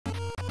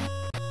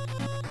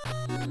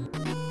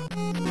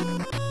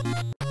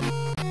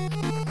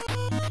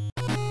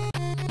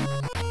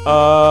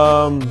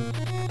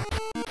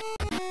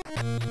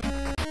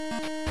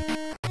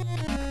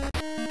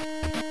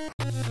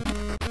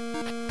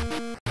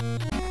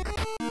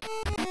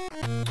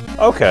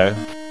Okay.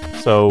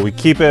 So we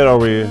keep it, or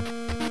we...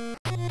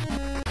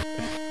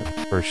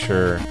 For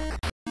sure.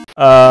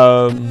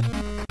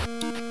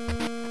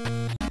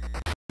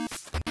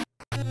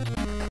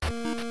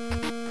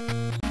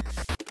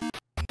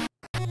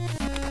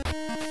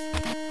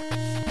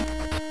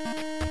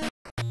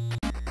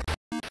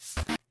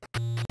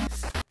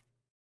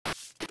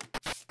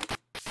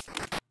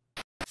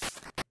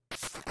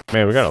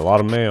 Man, we got a lot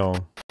of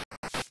mail.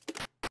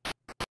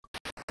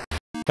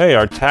 Hey,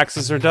 our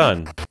taxes are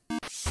done.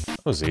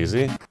 That was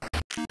easy.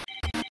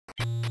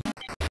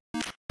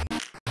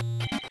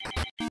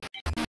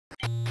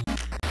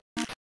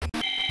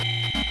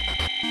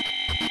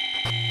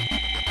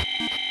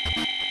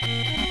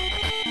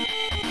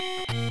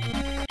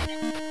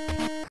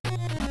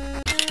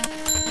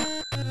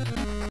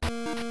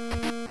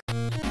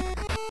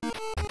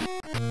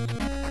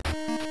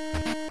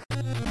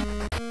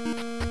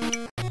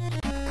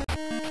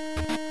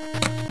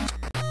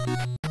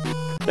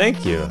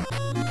 Thank you.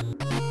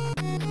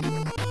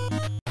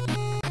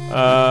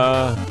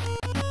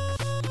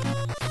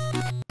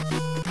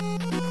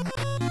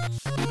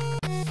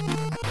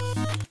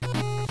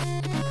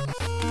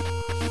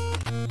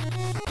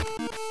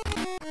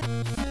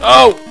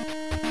 Oh!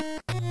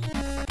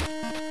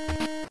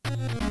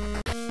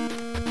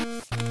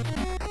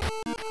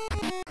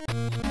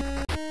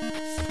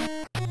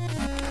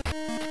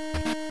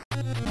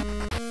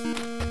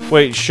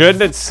 Wait,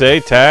 shouldn't it say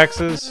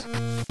taxes?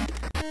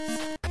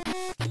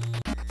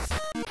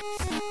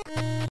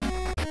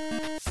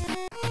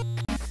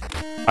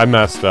 I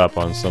messed up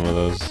on some of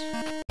those.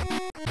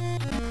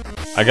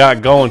 I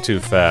got going too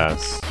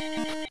fast.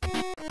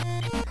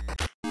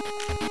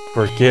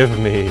 Forgive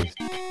me,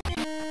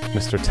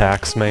 Mr.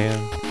 Taxman.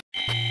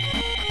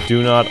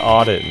 Do not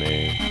audit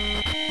me.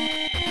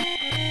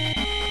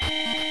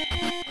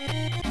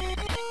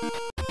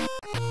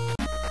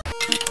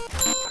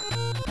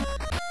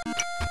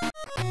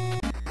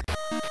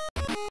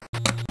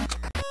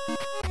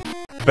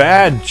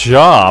 Bad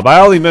job.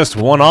 I only missed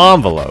one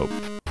envelope.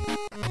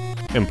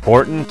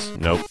 Important?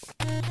 Nope.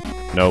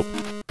 Nope.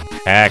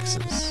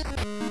 Taxes.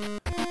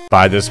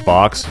 Buy this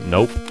box?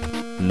 Nope.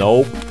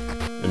 Nope.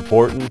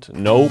 Important?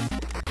 Nope.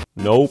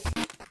 Nope.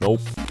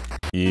 Nope.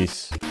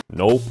 Yes.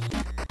 Nope.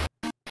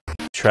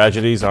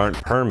 Tragedies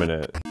aren't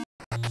permanent.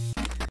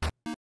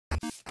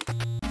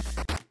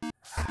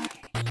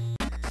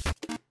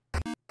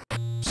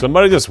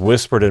 Somebody just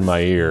whispered in my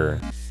ear.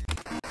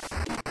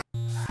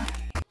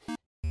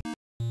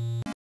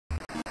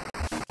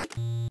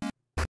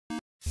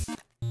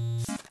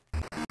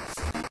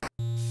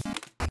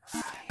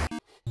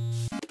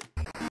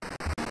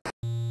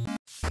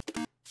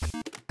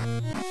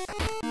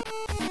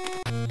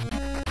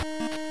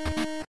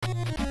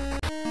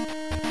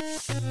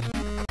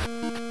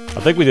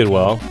 I think we did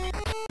well.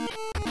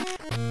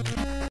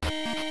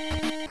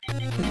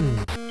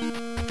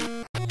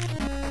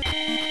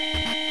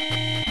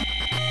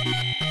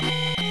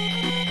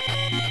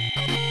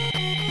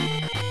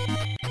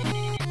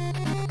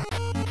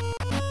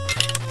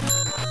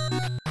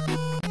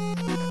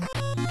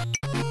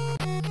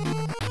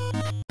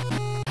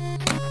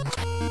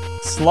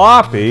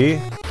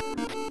 Sloppy?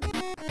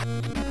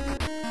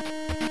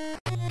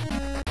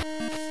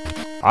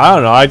 I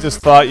don't know, I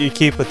just thought you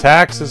keep the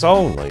taxes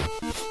only.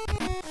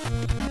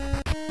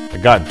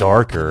 It got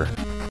darker.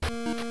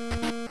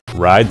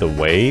 Ride the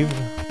wave?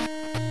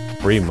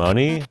 Free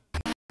money?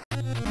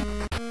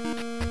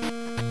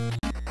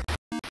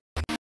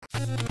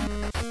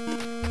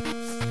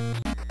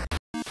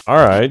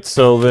 Alright,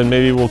 so then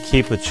maybe we'll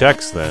keep the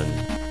checks then.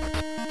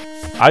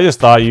 I just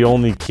thought you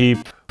only keep...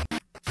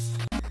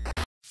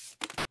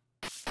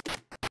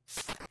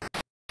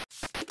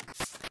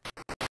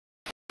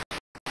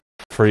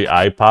 Free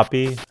eye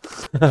poppy?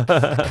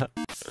 That's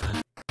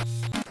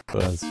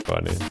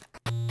funny.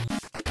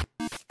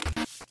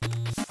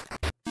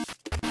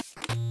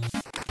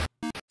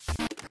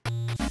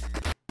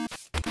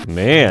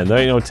 Man, there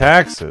ain't no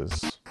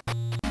taxes.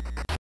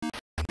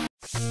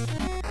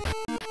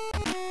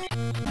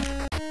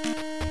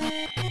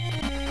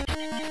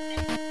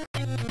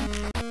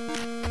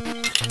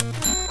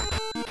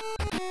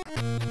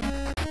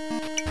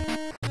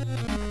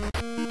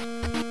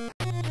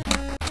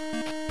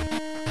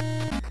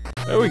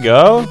 There we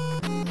go.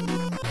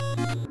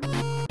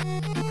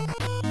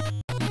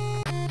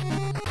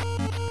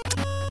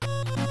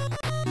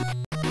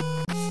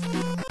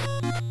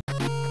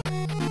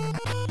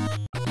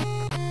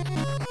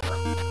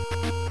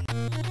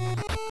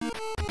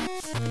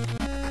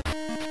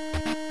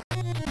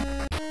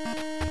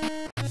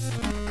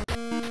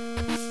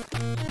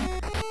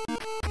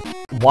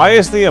 Why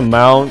is the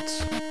amount...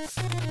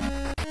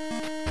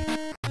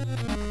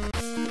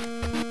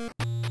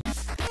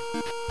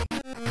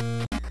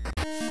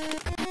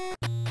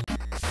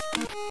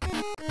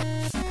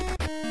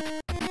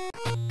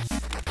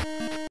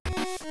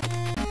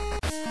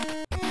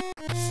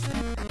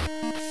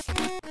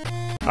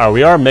 Alright,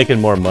 we are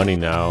making more money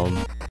now.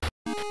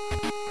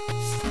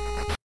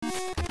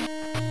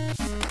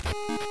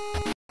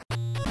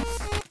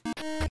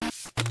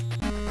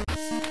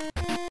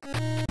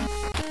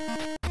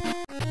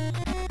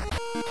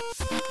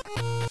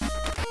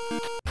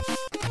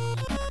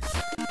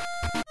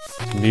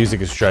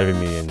 Music is driving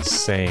me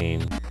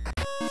insane.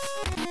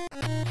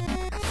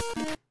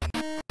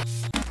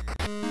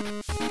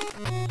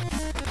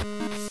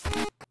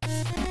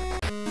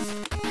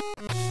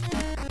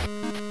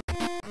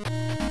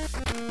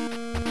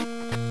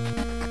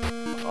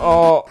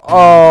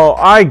 Oh,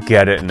 I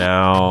get it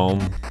now.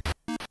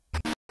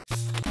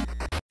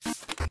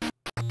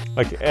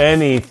 Like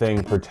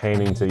anything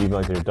pertaining to even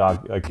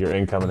like your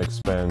income and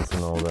expense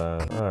and all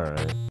that. All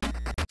right.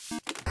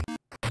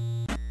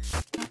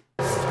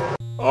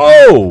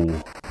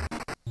 Oh!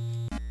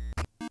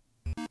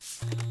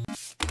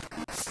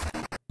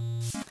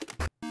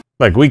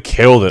 Like, we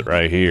killed it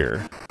right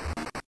here.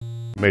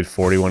 Made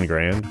 41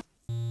 grand.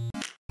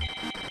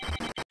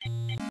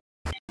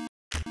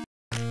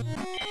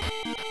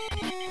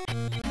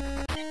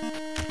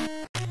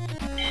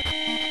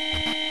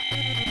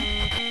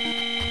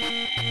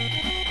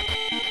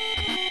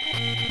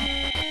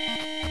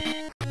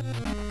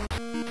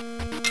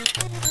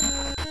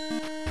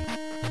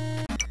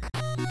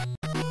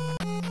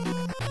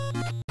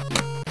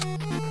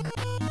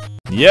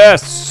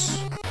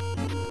 Yes!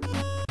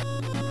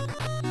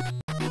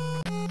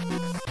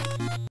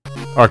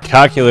 Our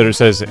calculator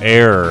says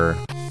error.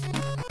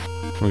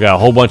 We got a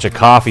whole bunch of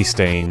coffee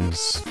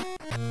stains.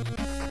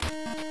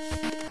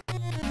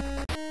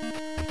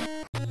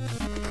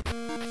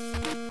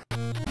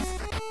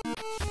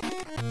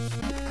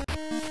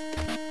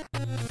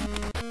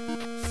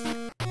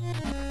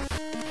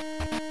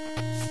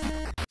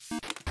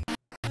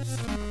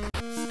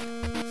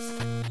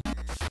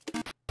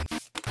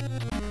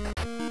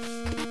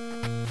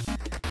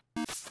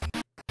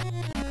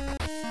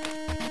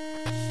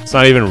 It's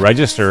not even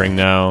registering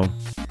now.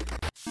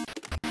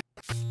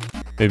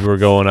 Maybe we're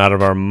going out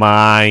of our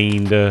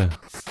mind.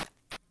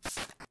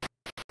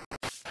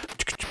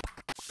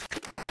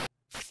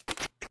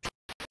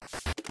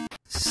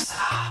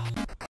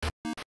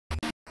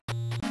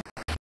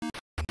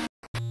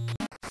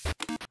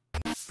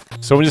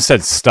 Someone just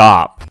said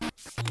stop.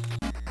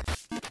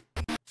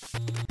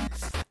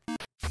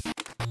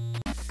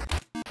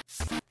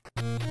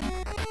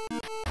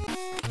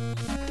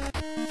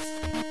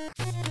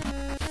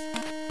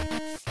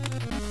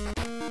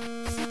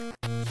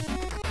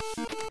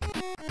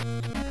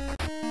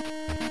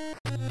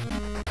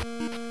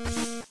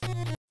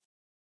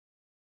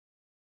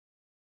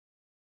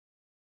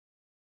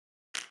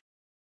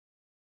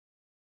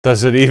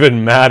 Does it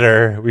even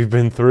matter? We've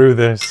been through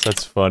this.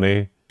 That's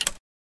funny.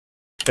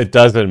 It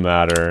doesn't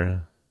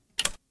matter.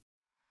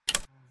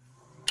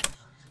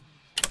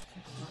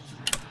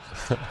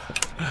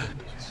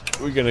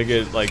 We're gonna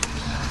get, like,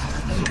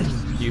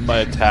 eaten by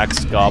a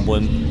tax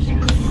goblin.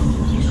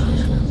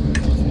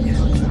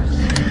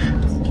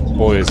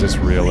 Boy, is this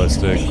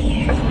realistic.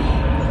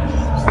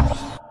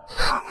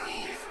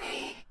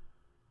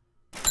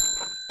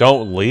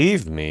 Don't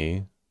leave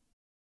me.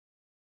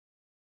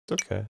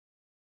 It's okay.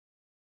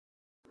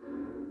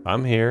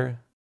 I'm here.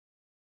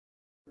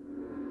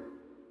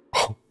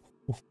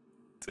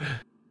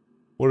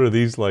 What are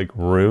these, like,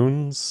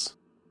 runes?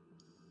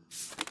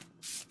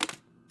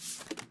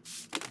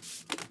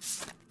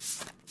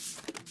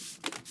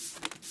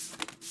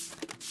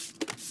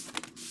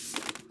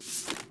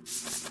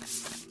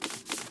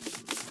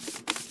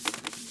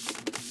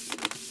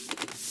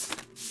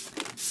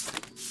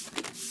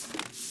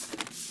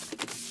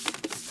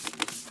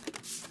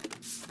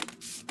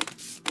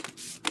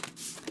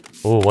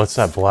 Oh, what's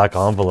that black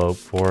envelope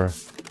for?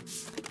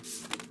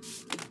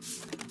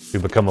 You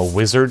become a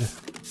wizard?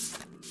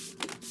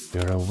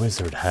 You're a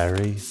wizard,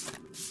 Harry.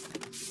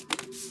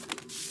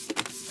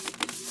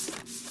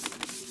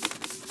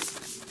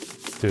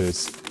 Dude,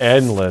 it's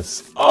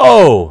endless.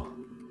 Oh!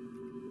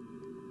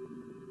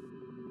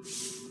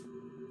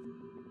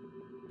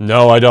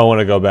 No, I don't want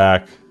to go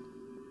back.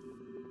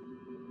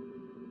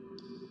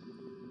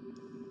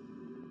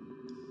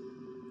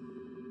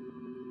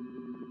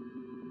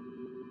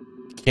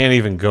 Can't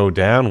even go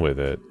down with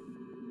it.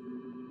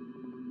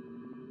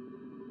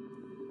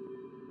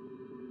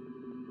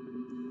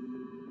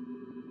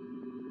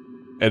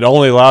 It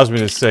only allows me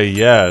to say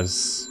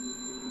yes.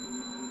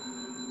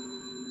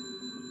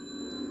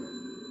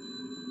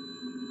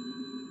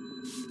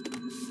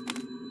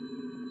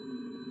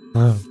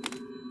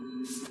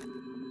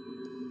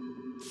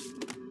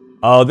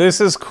 Oh, this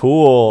is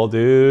cool,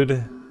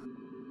 dude.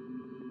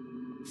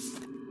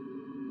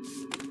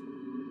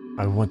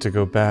 I want to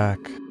go back.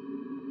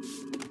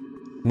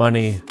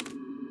 Money.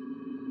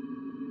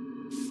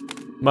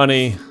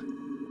 Money.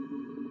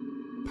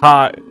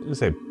 Pie. What did you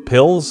say?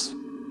 Pills?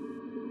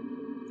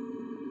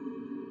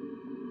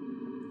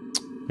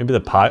 Maybe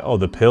the pie. Oh,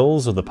 the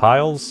pills or the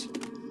piles?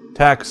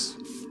 Tax.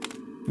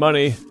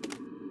 Money.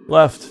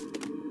 Left.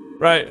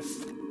 Right.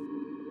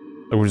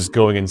 Like we're just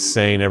going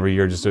insane every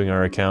year just doing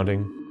our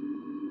accounting.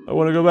 I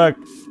want to go back.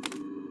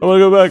 I want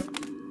to go back.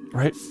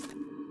 Right?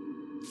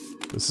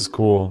 This is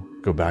cool.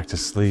 Go back to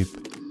sleep.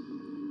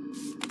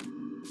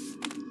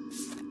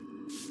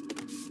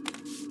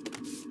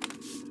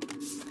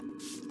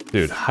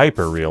 Dude,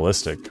 hyper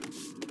realistic.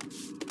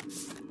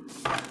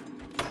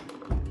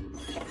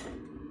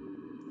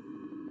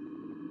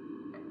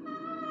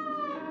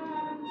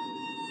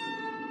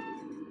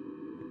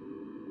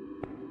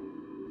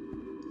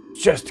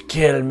 Just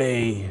kill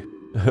me.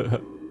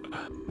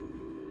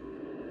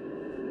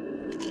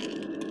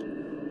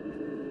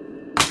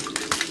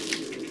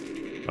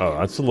 Oh,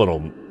 that's a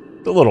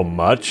little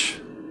much.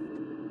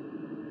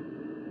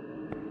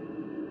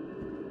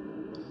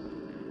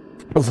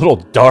 A little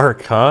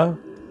dark, huh?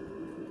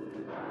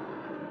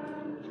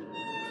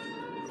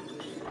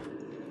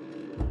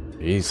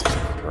 Jesus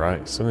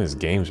Christ, some of these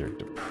games are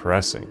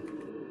depressing.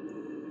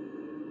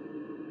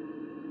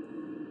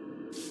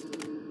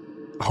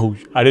 Oh,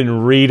 I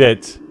didn't read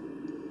it.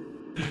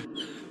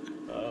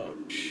 Oh,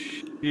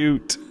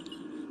 shoot.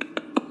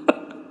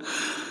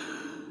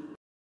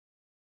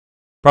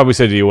 Probably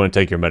said, do you want to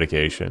take your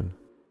medication?